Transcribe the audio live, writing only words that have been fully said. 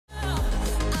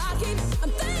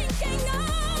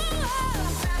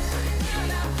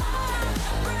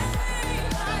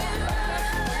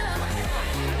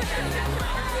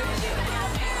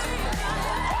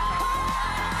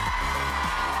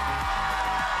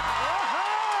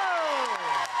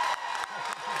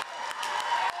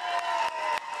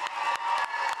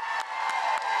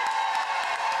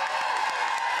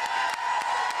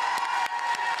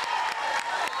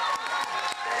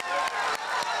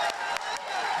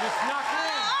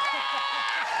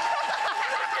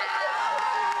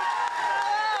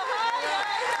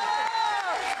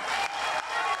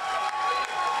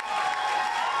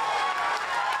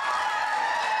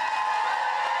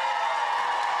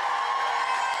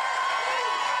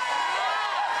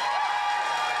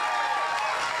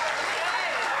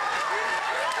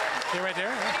Stay right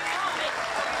there.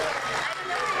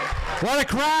 What a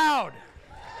crowd!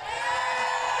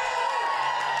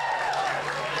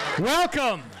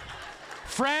 Welcome,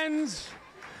 friends,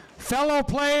 fellow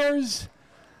players,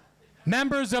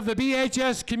 members of the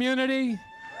BHS community,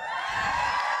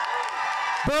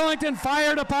 Burlington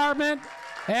Fire Department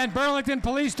and Burlington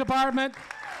Police Department,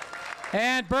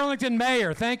 and Burlington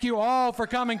Mayor. Thank you all for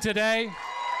coming today.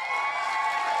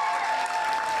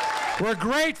 We're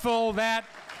grateful that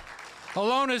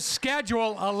Ilona's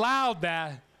schedule allowed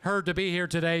her to be here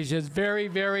today. She has very,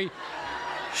 very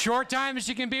short time that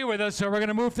she can be with us, so we're going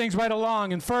to move things right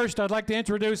along. And first, I'd like to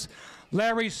introduce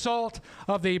Larry Salt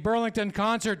of the Burlington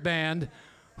Concert Band,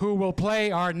 who will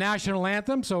play our national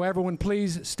anthem. So everyone,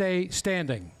 please stay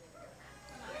standing.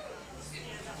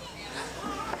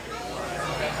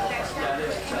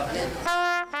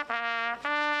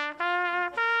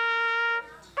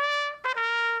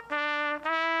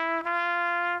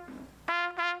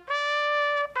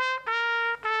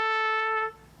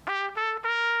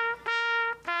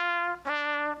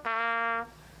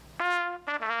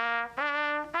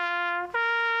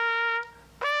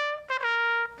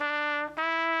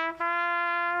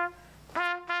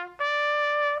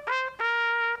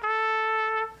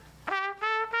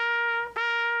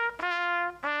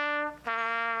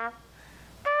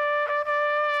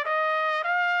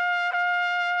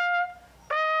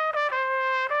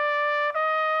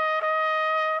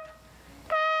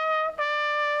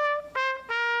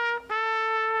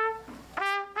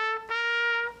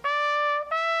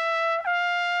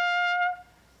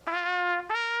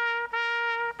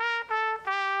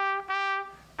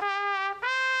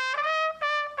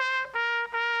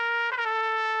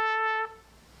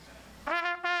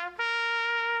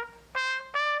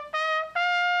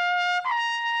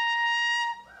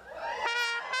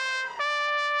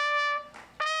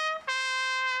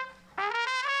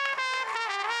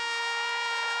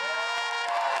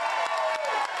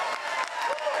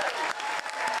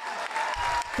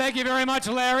 Thank you very much,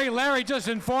 Larry. Larry just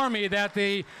informed me that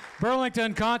the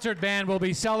Burlington Concert Band will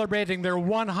be celebrating their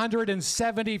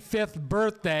 175th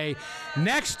birthday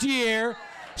next year.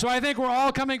 So I think we're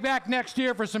all coming back next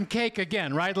year for some cake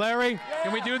again, right, Larry?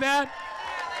 Can we do that?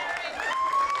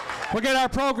 We'll get our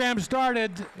program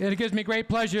started. It gives me great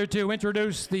pleasure to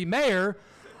introduce the mayor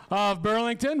of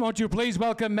Burlington. Won't you please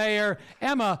welcome Mayor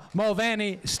Emma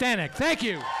Mulvaney-Stanak. Thank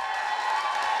you.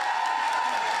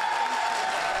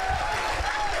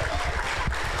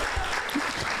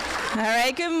 All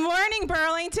right, good morning,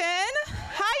 Burlington.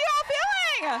 How y'all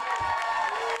feeling?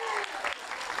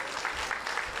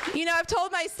 You know, I've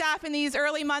told my staff in these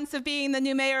early months of being the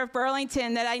new mayor of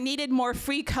Burlington that I needed more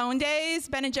free cone days.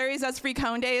 Ben & Jerry's does free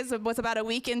cone days. It was about a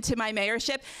week into my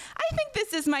mayorship. I think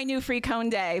this is my new free cone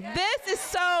day. This is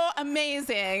so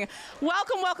amazing.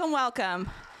 Welcome, welcome, welcome.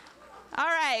 All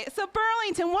right, so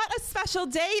Burlington, what a special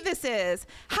day this is.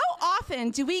 How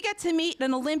often do we get to meet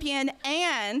an Olympian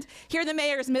and hear the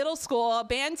mayor's middle school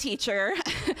band teacher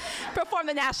perform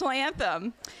the national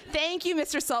anthem? Thank you,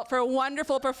 Mr. Salt, for a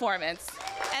wonderful performance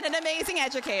and an amazing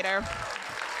educator.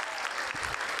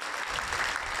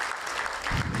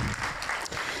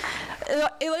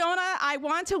 Ilona, I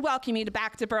want to welcome you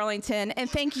back to Burlington and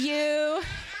thank you,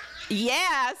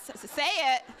 yes, say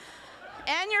it,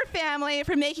 and your family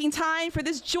for making time for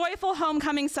this joyful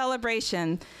homecoming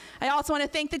celebration. I also want to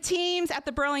thank the teams at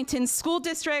the Burlington School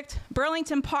District,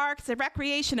 Burlington Parks, the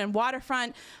Recreation and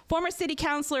Waterfront, former City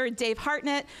Councilor Dave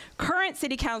Hartnett, current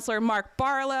City Councilor Mark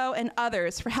Barlow, and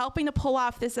others for helping to pull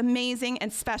off this amazing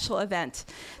and special event.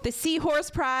 The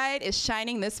Seahorse Pride is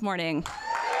shining this morning.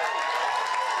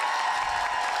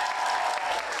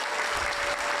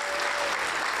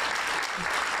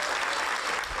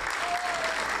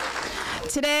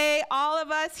 Today, all of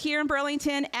us here in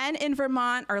Burlington and in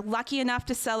Vermont are lucky enough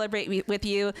to celebrate with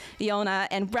you, Ilona,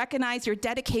 and recognize your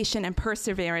dedication and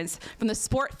perseverance from the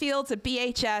sport fields of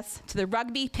BHS to the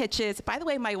rugby pitches. By the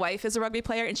way, my wife is a rugby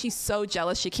player, and she's so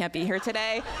jealous she can't be here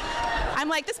today. I'm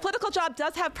like, this political job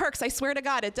does have perks. I swear to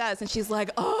God, it does. And she's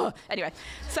like, oh. Anyway,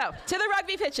 so to the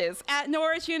rugby pitches at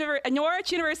Norwich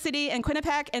University in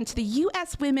Quinnipiac, and to the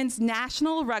U.S. Women's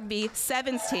National Rugby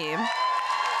Sevens team.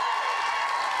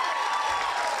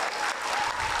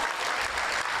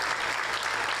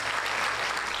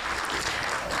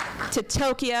 To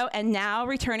Tokyo, and now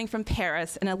returning from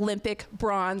Paris, an Olympic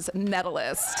bronze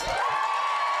medalist.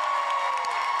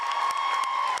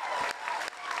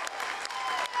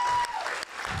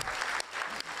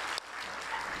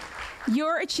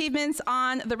 Your achievements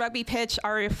on the rugby pitch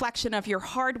are a reflection of your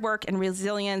hard work and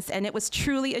resilience, and it was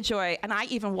truly a joy. And I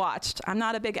even watched. I'm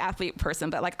not a big athlete person,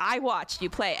 but like I watched you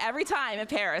play every time in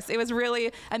Paris. It was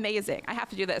really amazing. I have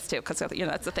to do this too, because you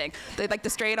know that's the thing. Like the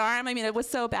straight arm. I mean, it was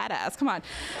so badass. Come on.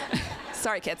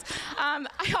 Sorry, kids.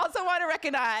 I also want to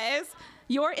recognize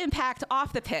your impact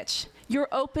off the pitch, your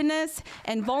openness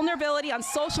and vulnerability on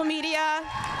social media.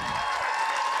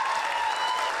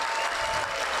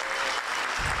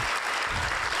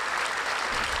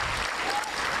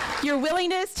 Your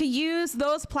willingness to use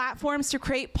those platforms to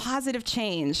create positive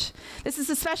change. This is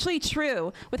especially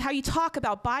true with how you talk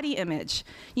about body image.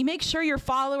 You make sure your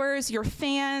followers, your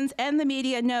fans, and the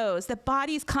media knows that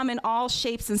bodies come in all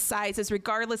shapes and sizes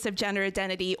regardless of gender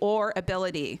identity or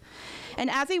ability. And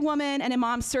as a woman and a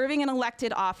mom serving an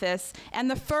elected office,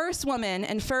 and the first woman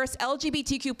and first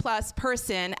LGBTQ plus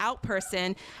person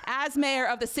as mayor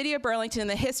of the city of Burlington in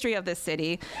the history of this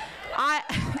city,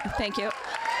 thank you.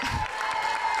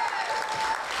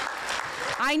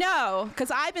 I know, because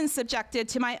I've been subjected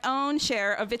to my own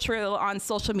share of vitriol on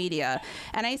social media,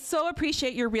 and I so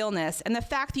appreciate your realness and the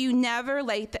fact that you never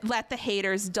let the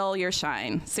haters dull your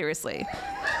shine. Seriously.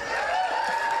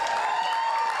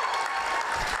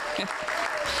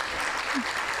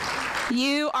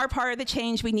 You are part of the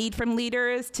change we need from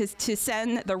leaders to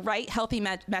send the right healthy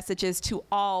messages to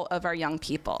all of our young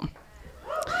people.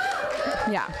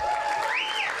 Yeah.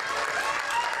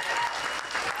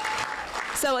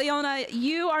 So, Ilona,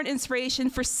 you are an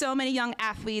inspiration for so many young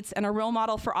athletes and a role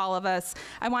model for all of us.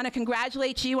 I want to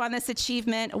congratulate you on this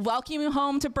achievement, welcome you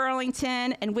home to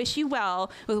Burlington, and wish you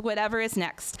well with whatever is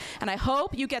next. And I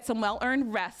hope you get some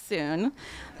well-earned rest soon.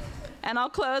 And I'll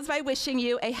close by wishing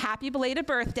you a happy belated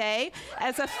birthday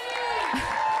as a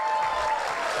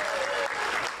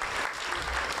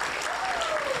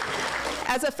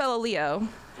fellow Leo.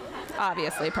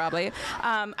 Obviously, probably.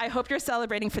 I hope you're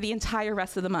celebrating for the entire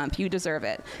rest of the month. You deserve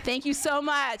it. Thank you so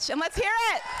much, and let's hear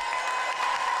it.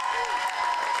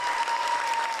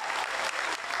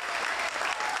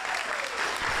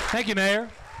 Thank you, Mayor.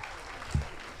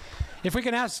 If we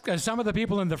can ask some of the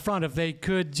people in the front if they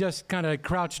could just kind of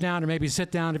crouch down or maybe sit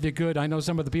down if you could. I know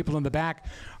some of the people in the back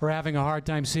are having a hard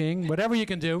time seeing. Whatever you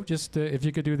can do, just if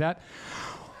you could do that.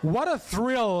 What a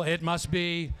thrill it must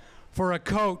be for a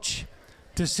coach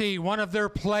to see one of their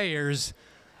players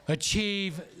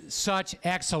achieve such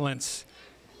excellence.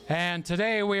 And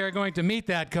today we are going to meet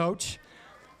that coach.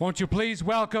 Won't you please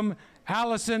welcome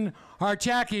Allyson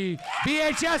Archacki,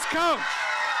 BHS coach.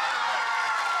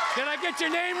 Did I get your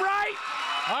name right?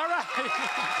 All right.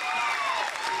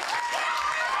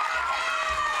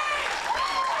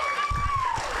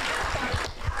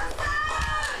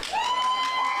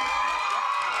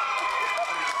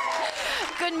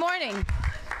 Good morning.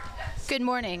 Good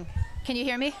morning. Can you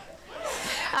hear me?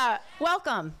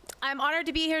 Welcome. I'm honored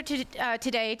to be here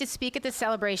today to speak at this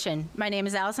celebration. My name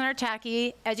is Allyson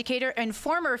Archacki, educator and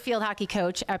former field hockey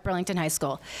coach at Burlington High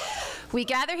School. We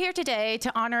gather here today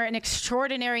to honor an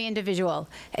extraordinary individual,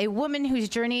 a woman whose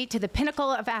journey to the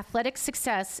pinnacle of athletic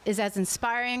success is as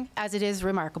inspiring as it is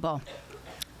remarkable.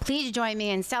 Please join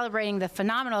me in celebrating the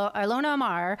phenomenal Ilona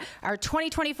Maher, our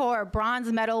 2024 bronze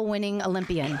medal winning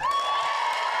Olympian.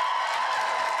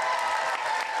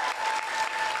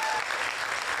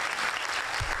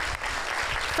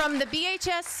 From the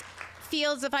BHS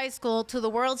fields of high school to the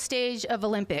world stage of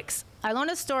Olympics,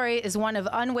 Ilona's story is one of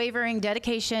unwavering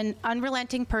dedication,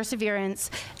 unrelenting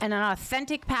perseverance, and an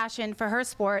authentic passion for her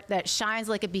sport that shines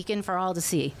like a beacon for all to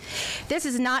see. This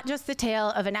is not just the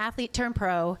tale of an athlete turned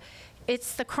pro,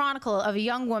 it's the chronicle of a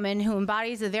young woman who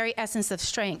embodies the very essence of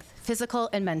strength, physical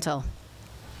and mental.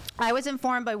 I was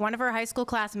informed by one of her high school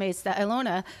classmates that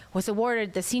Ilona was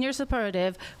awarded the senior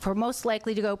superlative for most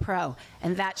likely to go pro,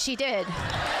 and that she did.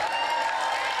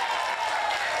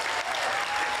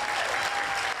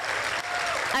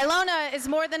 Ilona is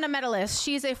more than a medalist.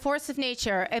 She's a force of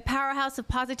nature, a powerhouse of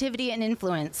positivity and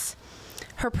influence.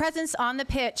 Her presence on the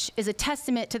pitch is a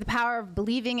testament to the power of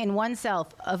believing in oneself,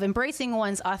 of embracing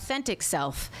one's authentic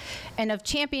self, and of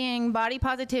championing body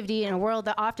positivity in a world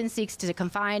that often seeks to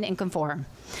confine and conform.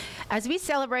 As we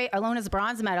celebrate Ilona's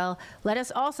bronze medal, let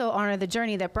us also honor the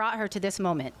journey that brought her to this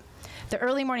moment. The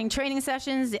early morning training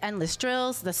sessions, the endless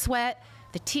drills, the sweat,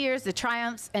 the tears, the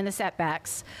triumphs, and the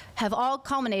setbacks have all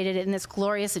culminated in this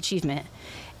glorious achievement.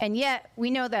 And yet,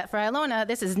 we know that for Ilona,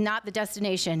 this is not the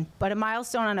destination, but a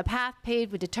milestone on a path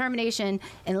paved with determination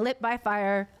and lit by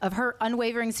fire of her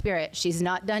unwavering spirit. She's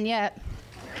not done yet.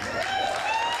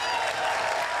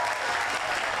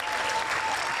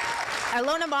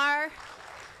 Ilona Maher,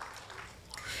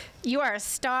 you are a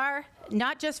star,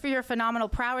 not just for your phenomenal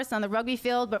prowess on the rugby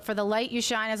field, but for the light you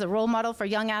shine as a role model for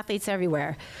young athletes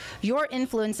everywhere. Your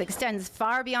influence extends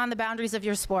far beyond the boundaries of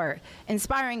your sport,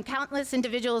 inspiring countless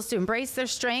individuals to embrace their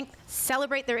strength,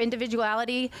 celebrate their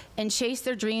individuality, and chase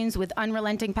their dreams with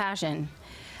unrelenting passion.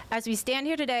 As we stand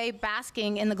here today,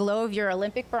 basking in the glow of your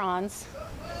Olympic bronze,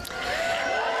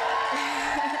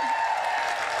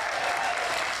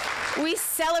 we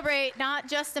celebrate not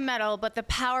just the medal, but the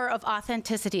power of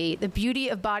authenticity, the beauty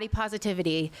of body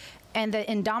positivity, and the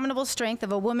indomitable strength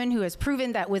of a woman who has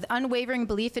proven that with unwavering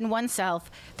belief in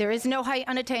oneself, there is no height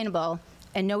unattainable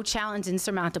and no challenge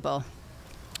insurmountable.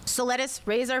 So let us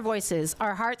raise our voices,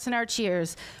 our hearts, and our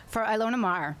cheers for Ilona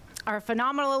Maher, our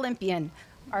phenomenal Olympian,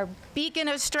 our beacon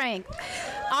of strength,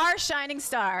 our shining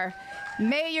star.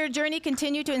 May your journey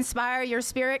continue to inspire, your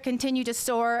spirit continue to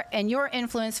soar, and your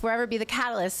influence forever be the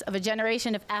catalyst of a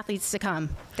generation of athletes to come.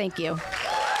 Thank you.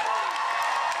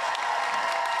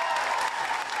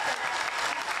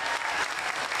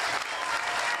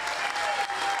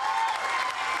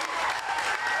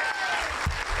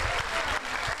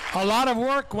 A lot of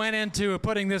work went into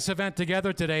putting this event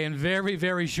together today in very,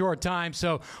 very short time.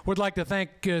 So would like to thank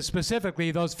specifically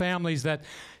those families that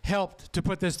helped to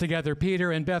put this together.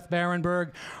 Peter and Beth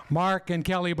Barenberg, Mark and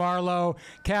Kelly Barlow,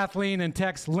 Kathleen and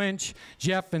Tex Lynch,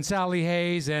 Jeff and Sally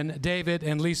Hayes, and David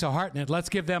and Lisa Hartnett. Let's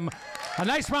give them a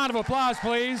nice round of applause,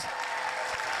 please.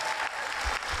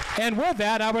 And with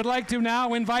that, I would like to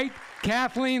now invite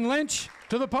Kathleen Lynch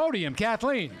to the podium.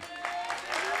 Kathleen.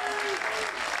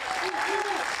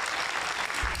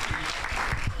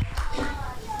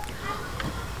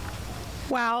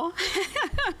 Wow.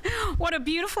 What a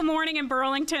beautiful morning in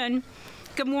Burlington.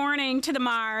 Good morning to the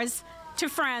Mahers, to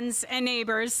friends and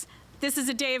neighbors. This is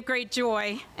a day of great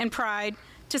joy and pride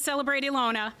to celebrate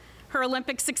Ilona, her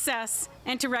Olympic success,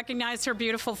 and to recognize her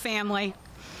beautiful family.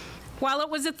 While it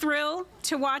was a thrill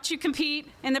to watch you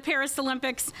compete in the Paris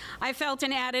Olympics, I felt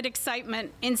an added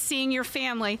excitement in seeing your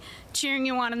family cheering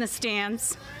you on in the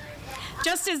stands,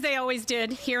 just as they always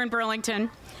did here in Burlington.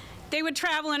 They would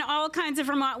travel in all kinds of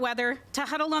Vermont weather to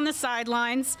huddle on the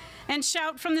sidelines and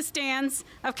shout from the stands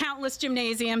of countless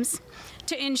gymnasiums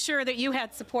to ensure that you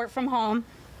had support from home.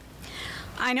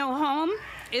 I know home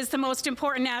is the most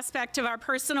important aspect of our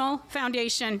personal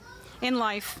foundation in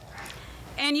life.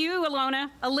 And you, Ilona,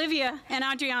 Olivia, and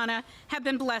Adriana have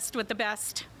been blessed with the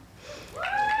best.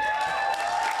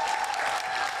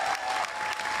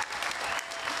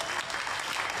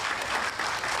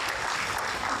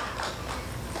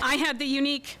 I had the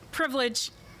unique privilege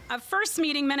of first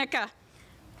meeting Minika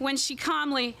when she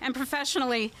calmly and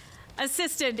professionally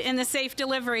assisted in the safe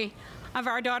delivery of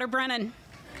our daughter Brennan.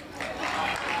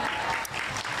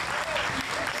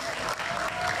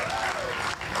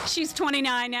 She's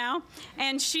 29 now,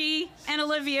 and she and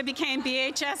Olivia became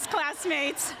BHS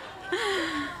classmates.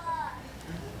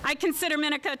 I consider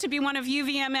Minika to be one of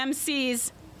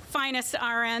UVMMC's finest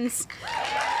RNs.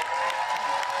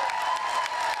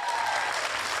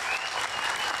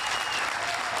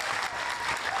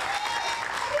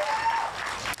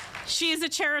 She is a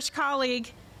cherished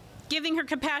colleague, giving her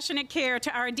compassionate care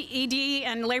to our ED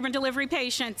and labor and delivery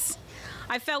patients.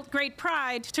 I felt great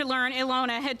pride to learn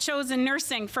Ilona had chosen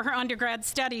nursing for her undergrad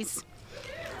studies.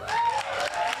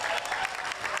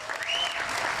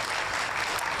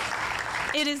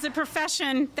 It is a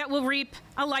profession that will reap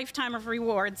a lifetime of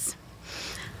rewards.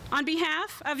 On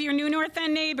behalf of your New North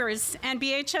End neighbors and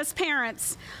BHS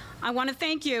parents, I want to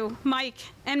thank you, Mike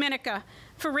and Minika,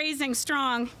 for raising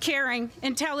strong, caring,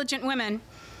 intelligent women.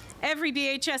 Every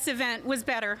BHS event was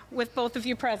better with both of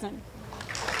you present.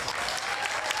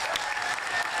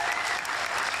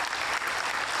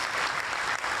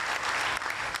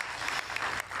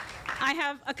 I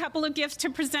have a couple of gifts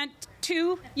to present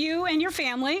to you and your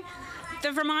family.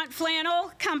 The Vermont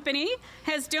Flannel Company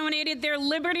has donated their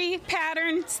Liberty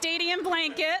Pattern Stadium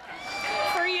blanket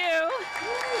for you.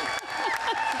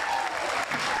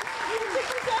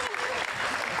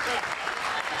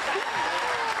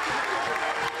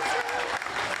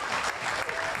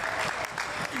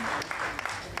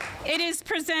 It is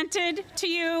presented to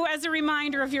you as a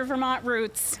reminder of your Vermont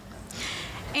roots.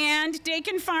 And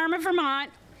Dakin Farm of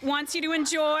Vermont wants you to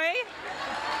enjoy.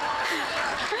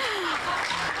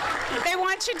 They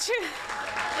want you to.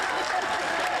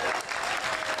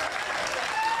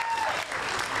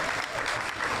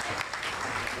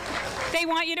 They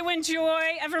want you to enjoy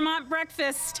a Vermont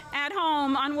breakfast at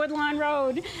home on Woodlawn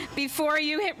Road before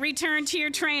you return to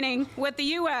your training with the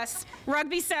U.S.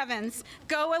 Rugby Sevens.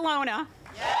 Go Ilona.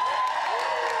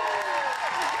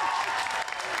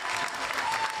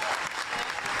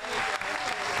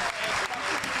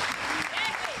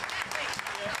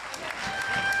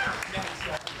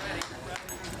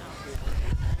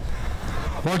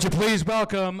 Won't you please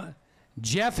welcome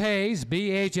Jeff Hayes,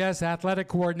 BHS Athletic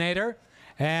Coordinator,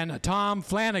 and Tom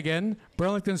Flanagan,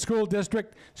 Burlington School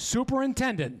District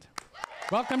Superintendent.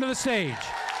 Welcome to the stage.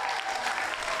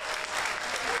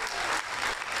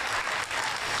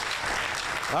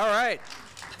 All right.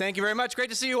 Thank you very much.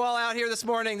 Great to see you all out here this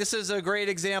morning. This is a great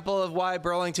example of why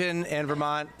Burlington and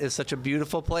Vermont is such a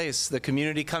beautiful place. The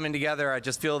community coming together. I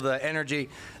just feel the energy.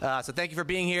 So thank you for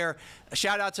being here. A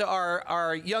shout out to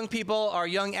our young people, our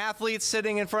young athletes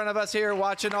sitting in front of us here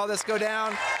watching all this go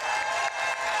down.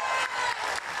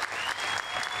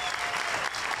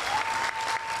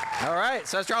 All right,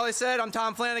 so as Charlie said, I'm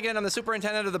Tom Flanagan. I'm the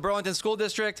superintendent of the Burlington School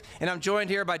District, and I'm joined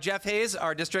here by Jeff Hayes,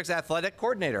 our district's athletic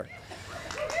coordinator.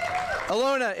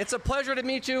 Ilona, it's a pleasure to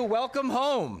meet you. Welcome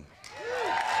home.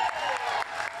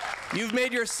 You've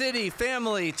made your city,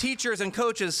 family, teachers, and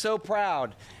coaches so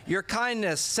proud. Your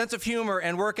kindness, sense of humor,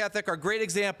 and work ethic are great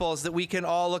examples that we can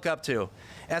all look up to.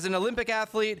 As an Olympic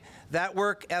athlete, that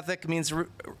work ethic means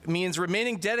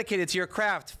remaining dedicated to your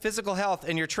craft, physical health,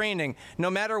 and your training, no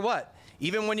matter what,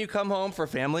 even when you come home for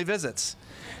family visits.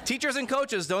 Teachers and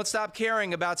coaches don't stop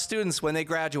caring about students when they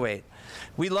graduate.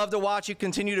 We love to watch you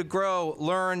continue to grow,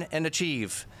 learn, and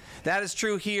achieve. That is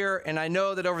true here, and I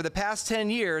know that over the past 10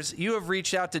 years, you have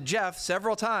reached out to Jeff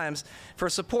several times for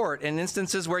support in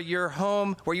instances where you were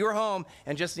home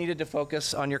and just needed to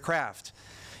focus on your craft.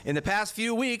 In the past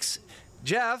few weeks,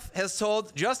 Jeff has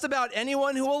told just about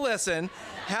anyone who will listen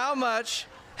how much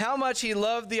he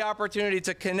loved the opportunity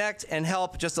to connect and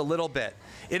help just a little bit.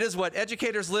 It is what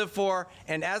educators live for,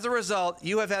 and as a result,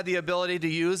 you have had the ability to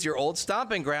use your old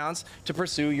stomping grounds to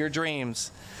pursue your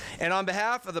dreams. And on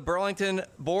behalf of the Burlington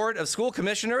Board of School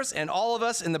Commissioners and all of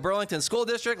us in the Burlington School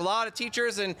District, a lot of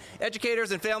teachers and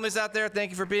educators and families out there,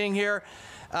 thank you for being here.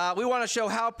 We want to show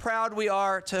how proud we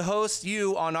are to host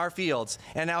you on our fields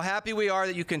and how happy we are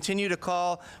that you continue to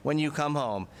call when you come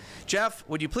home. Jeff,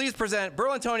 would you please present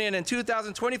Burlingtonian and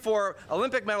 2024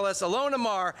 Olympic medalist Ilona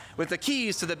Maher with the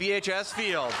keys to the BHS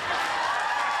field.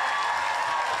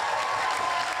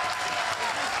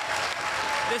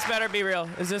 This better be real.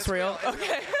 Is this real?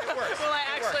 Okay. It works. Well, I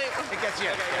actually... It gets you.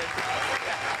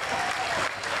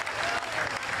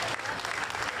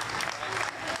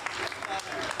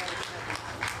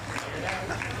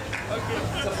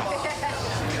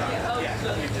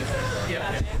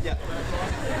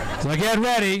 So get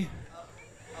ready.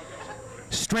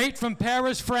 Straight from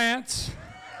Paris, France,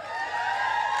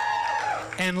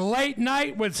 and Late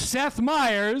Night with Seth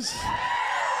Meyers,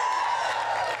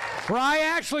 where I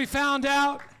actually found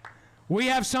out we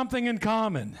have something in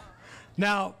common.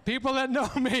 Now, people that know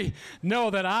me know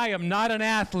that I am not an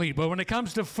athlete, but when it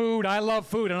comes to food, I love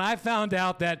food, and I found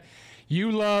out that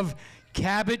you love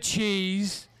Cabot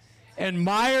cheese and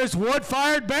Meyer's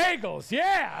wood-fired bagels.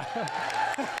 Yeah!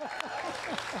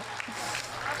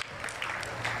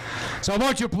 So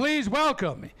won't you please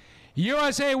welcome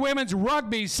USA Women's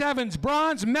Rugby Sevens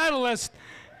bronze medalist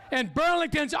and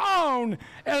Burlington's own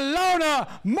Ilona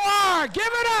Maher. Give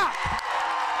it up!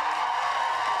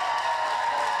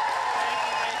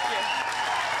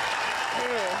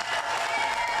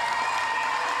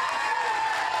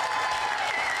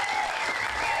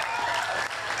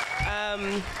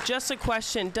 Just a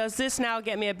question. Does this now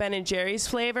get me a Ben & Jerry's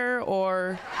flavor,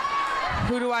 or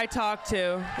who do I talk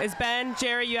to? Is Ben,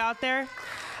 Jerry, you out there?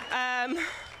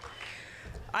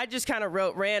 I just kind of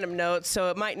wrote random notes, so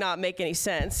it might not make any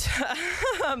sense.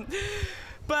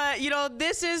 But, you know,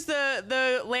 this is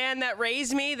the land that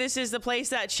raised me. This is the place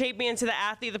that shaped me into the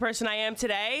athlete, the person I am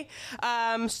today.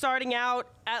 Starting out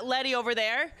at Letty over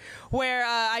there, where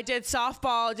I did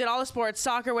softball, did all the sports,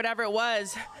 soccer, whatever it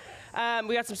was.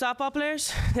 We got some softball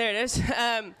players. There it is.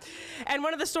 And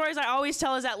one of the stories I always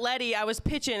tell is at Letty, I was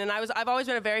pitching, and I've always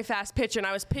been a very fast pitcher, and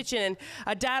I was pitching, and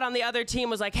a dad on the other team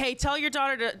was like, hey, tell your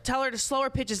daughter to tell her to slow her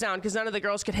pitches down because none of the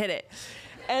girls could hit it.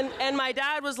 And my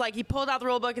dad was like, he pulled out the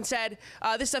rule book and said,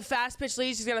 this is a fast pitch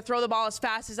lead. She's going to throw the ball as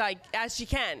fast as she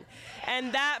can.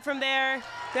 And that from there,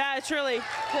 that truly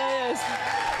is.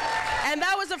 And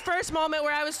that was the first moment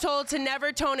where I was told to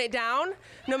never tone it down,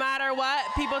 no matter what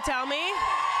people tell me.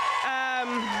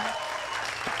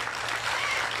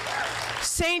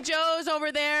 St. Joe's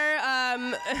over there. There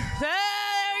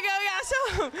we go. Yeah. So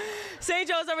St.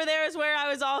 Joe's over there is where I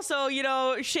was also,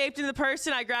 shaped into the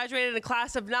person. I graduated in a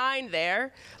class of 9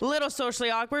 there. A little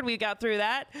socially awkward. We got through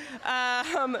that.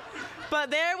 But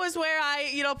there was where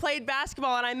I, played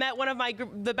basketball, and I met one of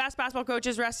the best basketball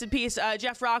coaches, rest in peace,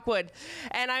 Jeff Rockwood.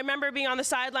 And I remember being on the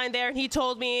sideline there, and he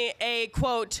told me a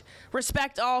quote,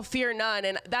 "Respect all, fear none."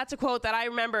 And that's a quote that I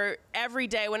remember every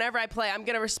day whenever I play. I'm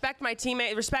going to respect my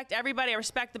teammate, respect everybody. I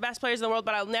respect the best players in the world,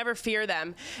 but I'll never fear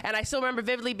them. And I still remember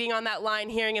vividly being on that line,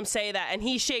 hearing him say that. And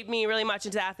he shaped me really much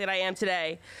into the athlete I am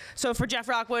today. So for Jeff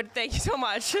Rockwood, thank you so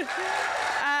much.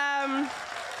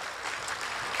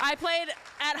 I played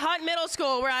at Hunt Middle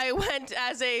School, where I went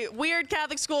as a weird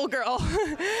Catholic schoolgirl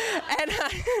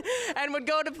and would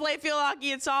go to play field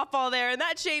hockey and softball there, and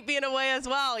that shaped me in a way as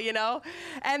well,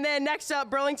 And then next up,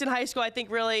 Burlington High School, I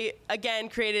think really, again,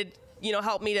 created,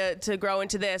 helped me to grow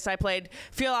into this. I played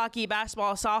field hockey,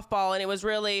 basketball, softball, and it was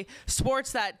really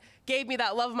sports that gave me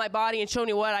that love of my body and showed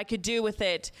me what I could do with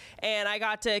it. And I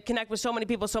got to connect with so many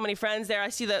people, so many friends there. I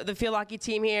see the field hockey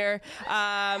team here.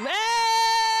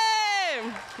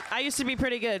 I used to be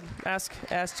pretty good. Ask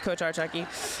Coach Archacki.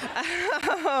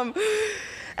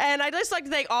 And I'd just like to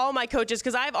thank all my coaches,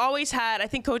 because I've always had, I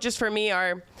think coaches for me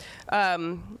are,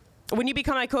 when you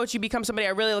become my coach, you become somebody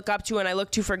I really look up to and I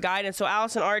look to for guidance. So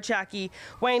Allyson Archacki,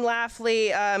 Wayne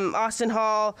Laughley, Austin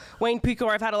Hall, Wayne Pecor.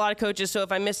 I've had a lot of coaches, so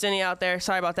if I missed any out there,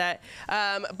 sorry about that.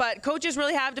 But coaches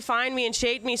really have defined me and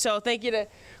shaped me, so thank you to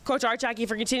Coach Archacki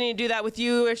for continuing to do that with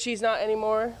you if she's not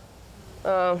anymore.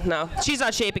 Oh, no. She's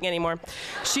not shaping anymore.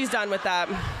 She's done with that.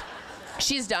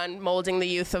 She's done molding the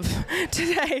youth of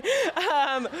today.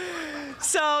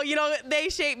 So, they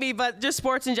shape me, but just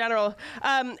sports in general.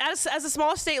 As a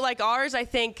small state like ours, I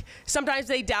think sometimes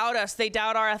they doubt us. They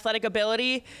doubt our athletic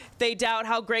ability. They doubt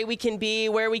how great we can be,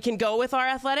 where we can go with our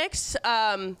athletics.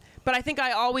 But I think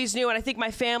I always knew, and I think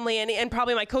my family and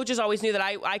probably my coaches always knew that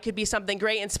I could be something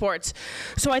great in sports.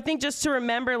 So I think just to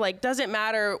remember, doesn't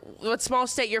matter what small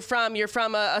state you're from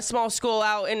a small school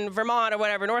out in Vermont or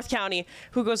whatever, North County.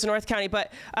 Who goes to North County?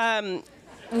 But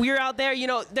we're out there,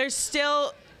 there's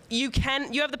still, you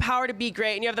have the power to be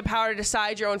great, and you have the power to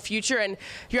decide your own future and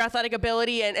your athletic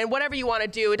ability and whatever you want to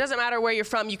do. It doesn't matter where you're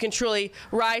from, you can truly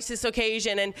rise to this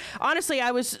occasion. And honestly,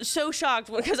 I was so shocked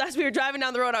because as we were driving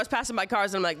down the road, I was passing by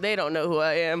cars and I'm like, they don't know who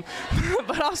I am,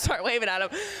 but I'll start waving at them.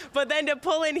 But then to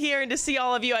pull in here and to see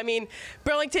all of you, I mean,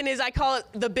 Burlington is, I call it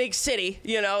the big city,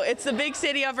 it's the big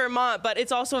city of Vermont, but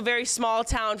it's also a very small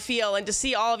town feel. And to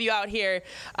see all of you out here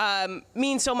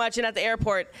means so much, and at the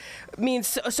airport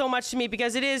means so much to me,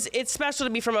 because it's special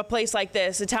to be from a place like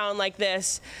this, a town like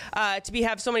this, to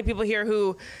have so many people here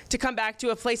to come back to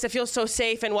a place that feels so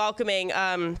safe and welcoming,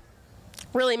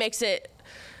 really makes it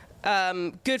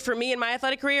good for me in my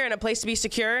athletic career and a place to be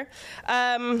secure.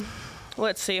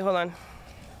 Let's see, hold on.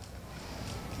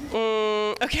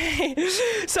 Okay,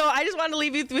 so I just wanted to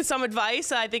leave you with some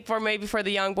advice, I think maybe for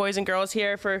the young boys and girls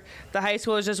here, for the high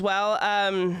schoolers as well.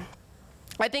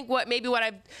 I think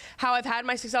how I've had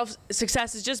my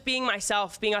success is just being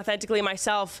myself, being authentically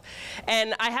myself.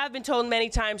 And I have been told many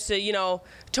times to,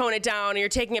 tone it down, or you're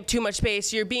taking up too much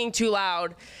space, you're being too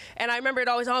loud. And I remember it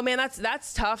always, oh man,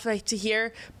 that's tough to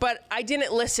hear. But I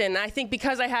didn't listen. I think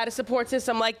because I had a support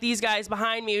system like these guys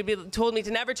behind me who told me to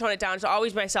never tone it down, to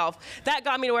always be myself, that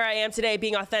got me to where I am today,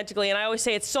 being authentically. And I always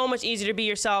say it's so much easier to be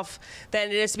yourself than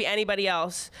it is to be anybody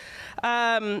else.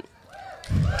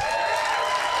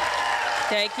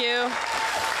 Thank you.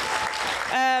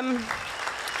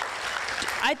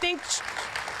 I think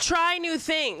try new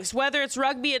things, whether it's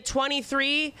rugby at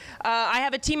 23. I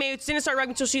have a teammate who didn't start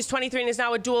rugby until she's 23 and is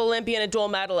now a dual Olympian and dual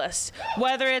medalist.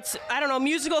 Whether it's,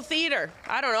 musical theater.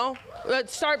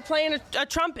 Start playing a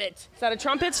trumpet. Is that a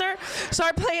trumpet, sir?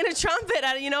 Start playing a trumpet.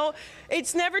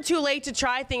 It's never too late to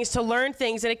try things, to learn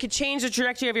things, and it could change the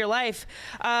trajectory of your life.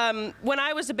 When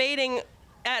I was debating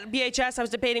at BHS, I was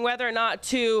debating whether or not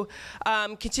to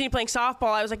continue playing softball.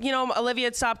 I was like, Olivia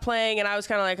had stopped playing, and I was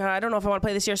kind of like, I don't know if I want to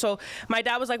play this year. So my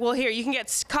dad was like, well, here, you can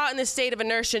get caught in this state of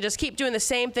inertia. Just keep doing the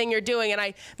same thing you're doing. And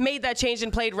I made that change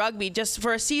and played rugby just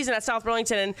for a season at South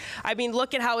Burlington. And I mean,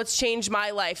 look at how it's changed my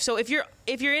life. So if you're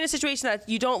in a situation that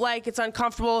you don't like, it's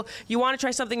uncomfortable, you want to try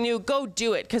something new, go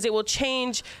do it, because it will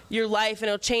change your life and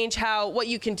it'll change what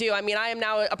you can do. I mean, I am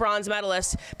now a bronze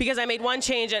medalist because I made one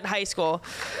change at high school.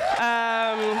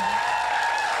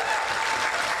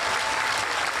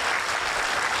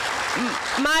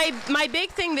 My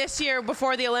big thing this year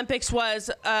before the Olympics was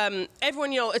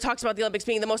everyone, it talks about the Olympics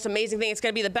being the most amazing thing. It's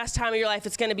going to be the best time of your life.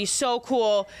 It's going to be so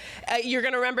cool. You're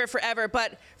going to remember it forever.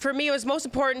 But for me, it was most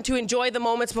important to enjoy the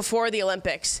moments before the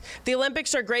Olympics. The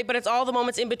Olympics are great, but it's all the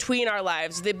moments in between our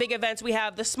lives, the big events we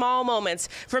have, the small moments.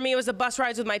 For me, it was the bus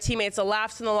rides with my teammates, the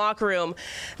laughs in the locker room,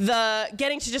 the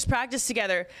getting to just practice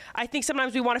together. I think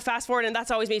sometimes we want to fast forward, and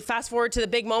that's always me, fast forward to the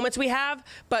big moments we have,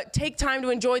 but take time to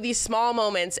enjoy these small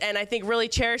moments, and I think really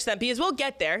cherish them, because we'll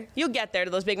get there. You'll get there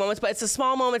to those big moments, but it's the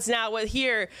small moments now, with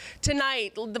here,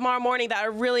 tonight, tomorrow morning, that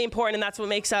are really important, and that's what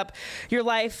makes up your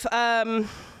life. My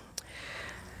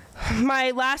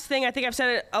last thing, I think I've said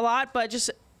it a lot, but just,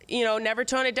 never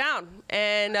tone it down,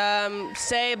 and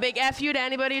say a big F you to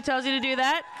anybody who tells you to do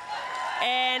that.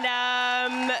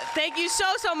 And thank you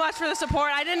so much for the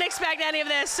support. I didn't expect any of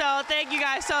this, so thank you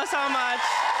guys so much.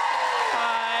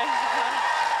 Bye.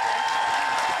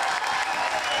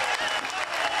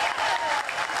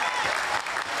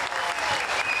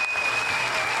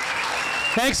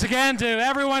 Thanks again to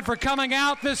everyone for coming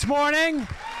out this morning.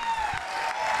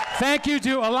 Thank you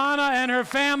to Ilona and her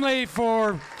family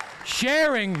for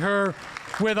sharing her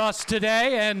with us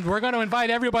today. And we're going to invite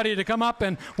everybody to come up,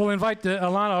 and we'll invite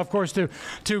Ilona, of course, to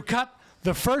cut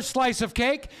the first slice of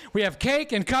cake. We have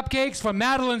cake and cupcakes from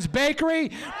Madeline's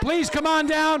Bakery. Please come on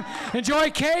down, enjoy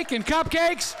cake and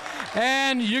cupcakes,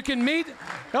 and you can meet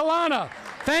Ilona.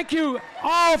 Thank you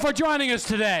all for joining us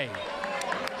today.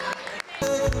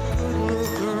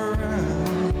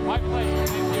 My pleasure.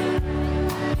 Thank you.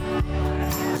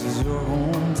 This is your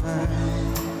home time.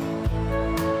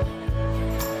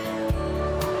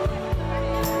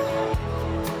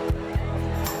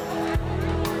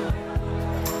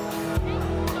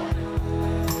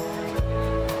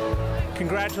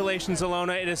 Congratulations,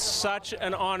 Ilona. It is such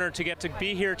an honor to get to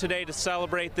be here today to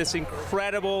celebrate this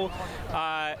incredible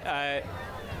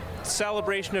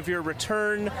celebration of your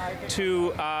return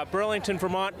to Burlington,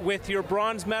 Vermont with your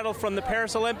bronze medal from the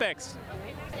Paris Olympics.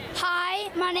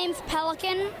 Hi, my name's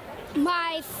Pelican.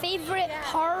 My favorite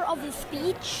part of the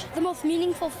speech, the most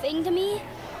meaningful thing to me,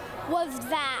 was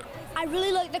that I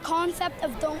really like the concept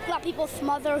of don't let people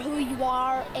smother who you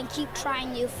are and keep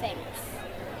trying new things.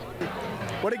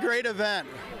 What a great event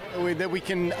that we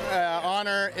can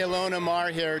honor Ilona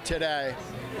Maher here today.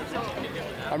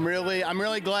 I'm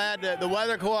really glad that the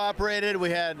weather cooperated. We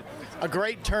had a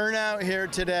great turnout here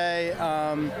today,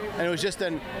 and it was just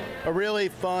a really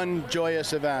fun,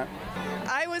 joyous event.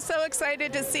 I was so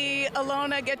excited to see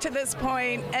Ilona get to this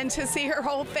point and to see her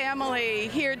whole family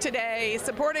here today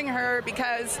supporting her,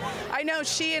 because I know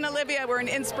she and Olivia were an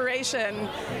inspiration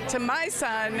to my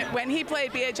son when he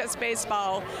played BHS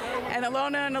baseball, and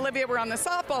Ilona and Olivia were on the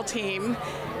softball team,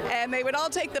 and they would all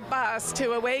take the bus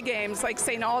to away games like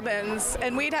St. Albans,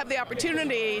 and we'd have the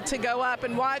opportunity to go up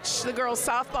and watch the girls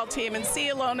softball team and see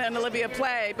Ilona and Olivia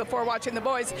play before watching the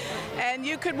boys, and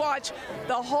you could watch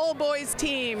the whole boys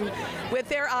team with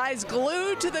their eyes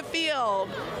glued to the field,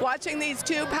 watching these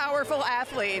two powerful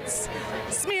athletes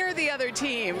smear the other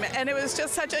team. And it was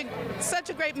just such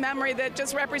a great memory that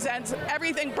just represents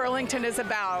everything Burlington is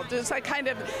about. Just that kind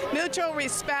of mutual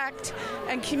respect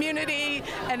and community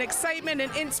and excitement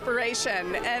and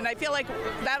inspiration. And I feel like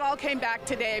that all came back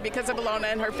today because of Ilona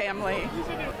and her family.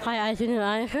 Hi, Allyson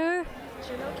Archacki.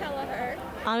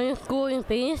 I'm in school in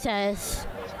BHS.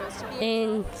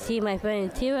 And see my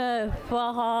friends Tira,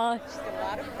 Faha,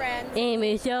 and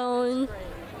Miss Jones,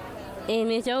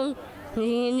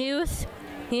 News.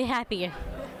 He's happier.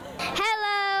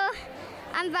 Hello,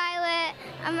 I'm Violet.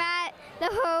 I'm at the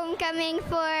homecoming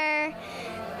for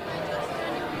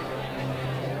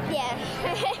here.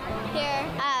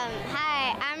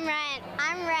 Hi, I'm Ren.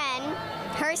 I'm Ren,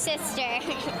 her sister,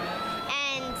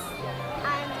 and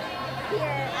I'm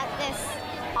here at this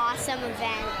awesome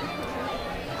event.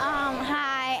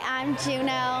 Hi, I'm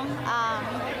Juno.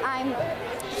 I'm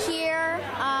here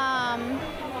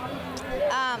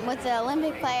with the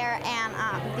Olympic player, and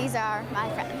these are my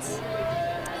friends.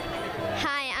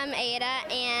 Hi, I'm Ada,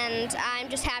 and I'm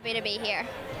just happy to be here.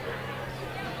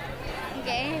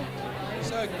 Okay.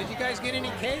 So, did you guys get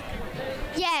any cake?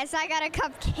 Yes, I got a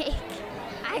cupcake.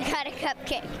 I got a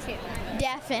cupcake too.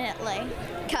 Definitely.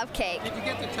 Cupcake. Did you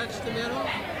get to touch the medal?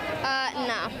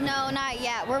 No. No, not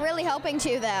yet. We're really hoping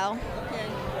to, though. Okay.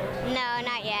 No,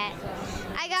 not yet.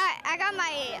 I got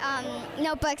my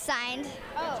notebook signed.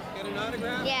 Oh. Got an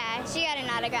autograph? Yeah, she got an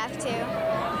autograph too.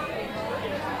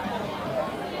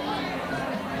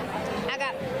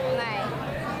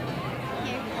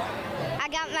 I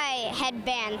got my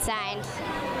headband signed.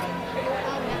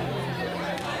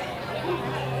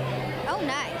 Oh,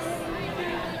 nice.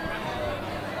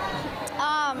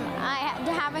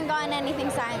 I haven't gotten anything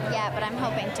signed yet, but I'm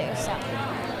hoping to, so.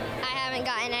 I haven't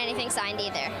gotten anything signed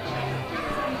either.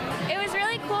 It was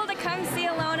really cool to come see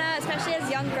Ilona, especially as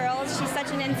young girls. She's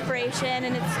such an inspiration,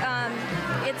 and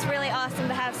it's really awesome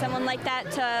to have someone like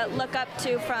that to look up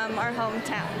to from our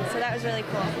hometown. So that was really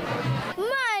cool.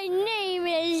 My name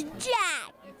is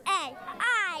Jack, and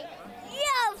I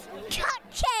love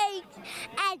cupcakes,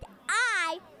 and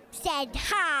I said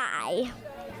hi.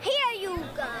 Here you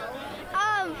go.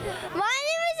 My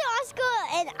name is Oscar,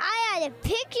 and I had a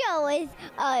picture with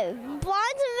a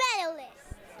bronze medalist.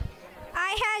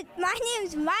 My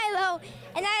name's Milo,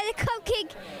 and I had a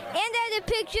cupcake, and I had a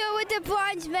picture with the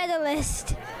bronze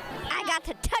medalist. I got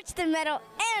to touch the medal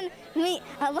and meet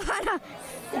Ilona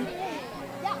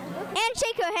and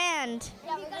shake her hand.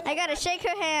 I got to shake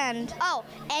her hand. Oh,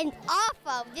 and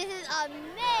awesome. This is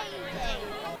amazing.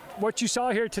 What you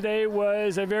saw here today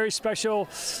was a very special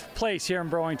place here in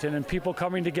Burlington, and people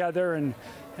coming together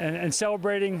and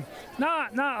celebrating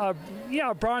not a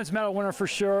bronze medal winner for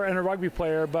sure and a rugby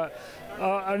player, but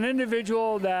an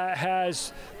individual that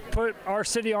has put our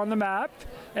city on the map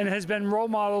and has been role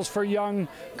models for young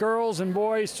girls and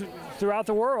boys throughout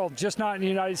the world, just not in the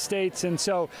United States. And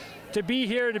so to be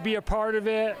here, to be a part of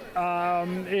it,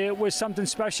 it was something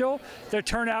special. The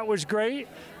turnout was great.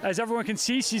 As everyone can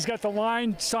see, she's got the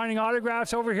line signing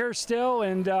autographs over here still,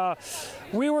 and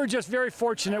we were just very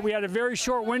fortunate. We had a very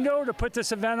short window to put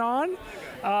this event on.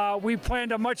 We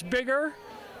planned a much bigger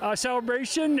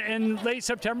celebration in late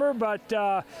September, but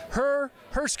her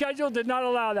schedule did not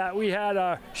allow that. We had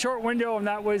a short window, and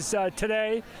that was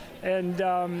today, and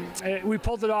we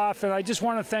pulled it off. And I just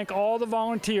want to thank all the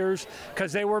volunteers,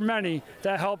 because they were many,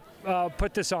 that helped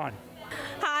put this on.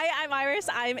 Hi, I'm Iris.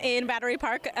 I'm in Battery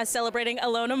Park celebrating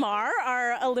Ilona Maher,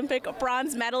 our Olympic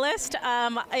bronze medalist.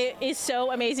 It is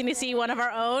so amazing to see one of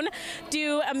our own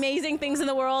do amazing things in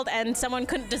the world, and someone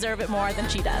couldn't deserve it more than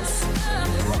she does.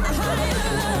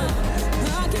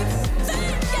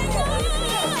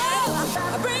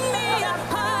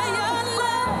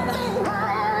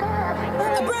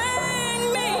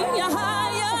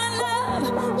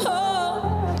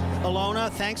 Ilona,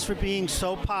 thanks for being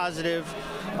so positive.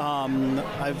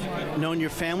 I've known your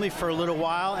family for a little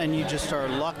while, and you just are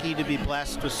lucky to be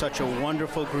blessed with such a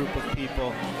wonderful group of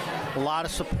people. A lot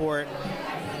of support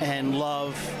and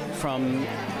love from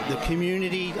the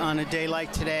community on a day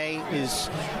like today is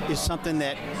something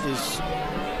that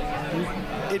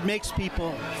it makes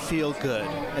people feel good.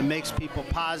 It makes people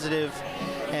positive,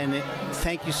 and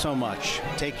thank you so much.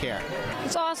 Take care.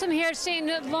 It's awesome here seeing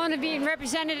Ilona being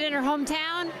represented in her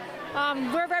hometown.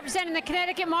 We're representing the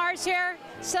Connecticut Mars here,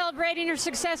 celebrating her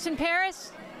success in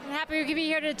Paris. I'm happy we could be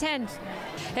here to attend.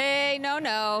 Hey,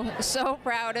 no, so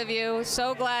proud of you.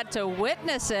 So glad to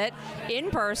witness it in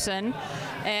person,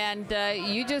 and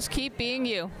you just keep being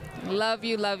you. Love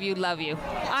you, love you, love you.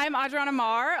 I'm Adriana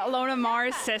Maher, Ilona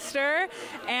Maher's sister,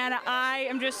 and I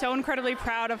am just so incredibly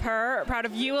proud of her, proud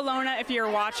of you, Ilona, if you're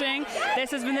watching.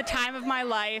 This has been the time of my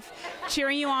life,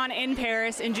 cheering you on in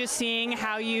Paris and just seeing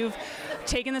how you've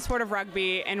taken the sport of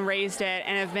rugby and raised it,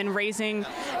 and have been raising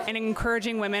and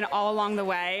encouraging women all along the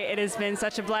way. It has been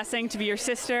such a blessing to be your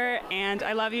sister, and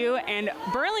I love you, and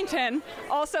Burlington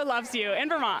also loves you in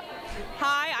Vermont.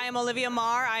 Hi, I am Olivia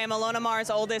Maher. I am Ilona Maher's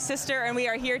oldest sister, and we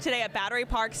are here today at Battery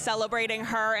Park celebrating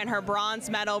her and her bronze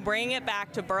medal, bringing it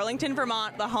back to Burlington,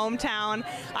 Vermont, the hometown.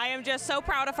 I am just so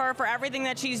proud of her for everything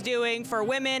that she's doing for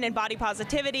women and body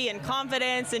positivity and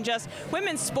confidence and just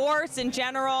women's sports in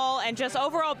general, and just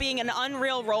overall being an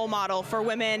unreal role model for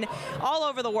women all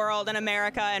over the world, in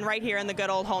America, and right here in the good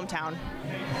old hometown.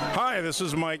 Hi, this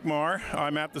is Mike Maher.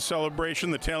 I'm at the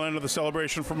celebration, the tail end of the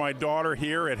celebration for my daughter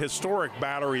here at historic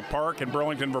Battery Park in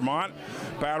Burlington, Vermont.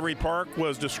 Battery Park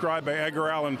was described by Edgar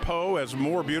Allan Poe as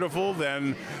more beautiful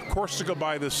than Corsica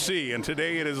by the sea, and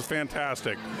today it is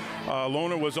fantastic.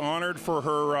 Ilona was honored for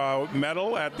her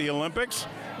medal at the Olympics,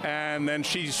 and then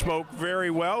she spoke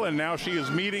very well, and now she is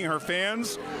meeting her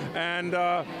fans and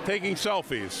taking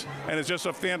selfies. And it's just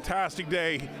a fantastic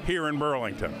day here in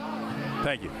Burlington.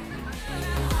 Thank you.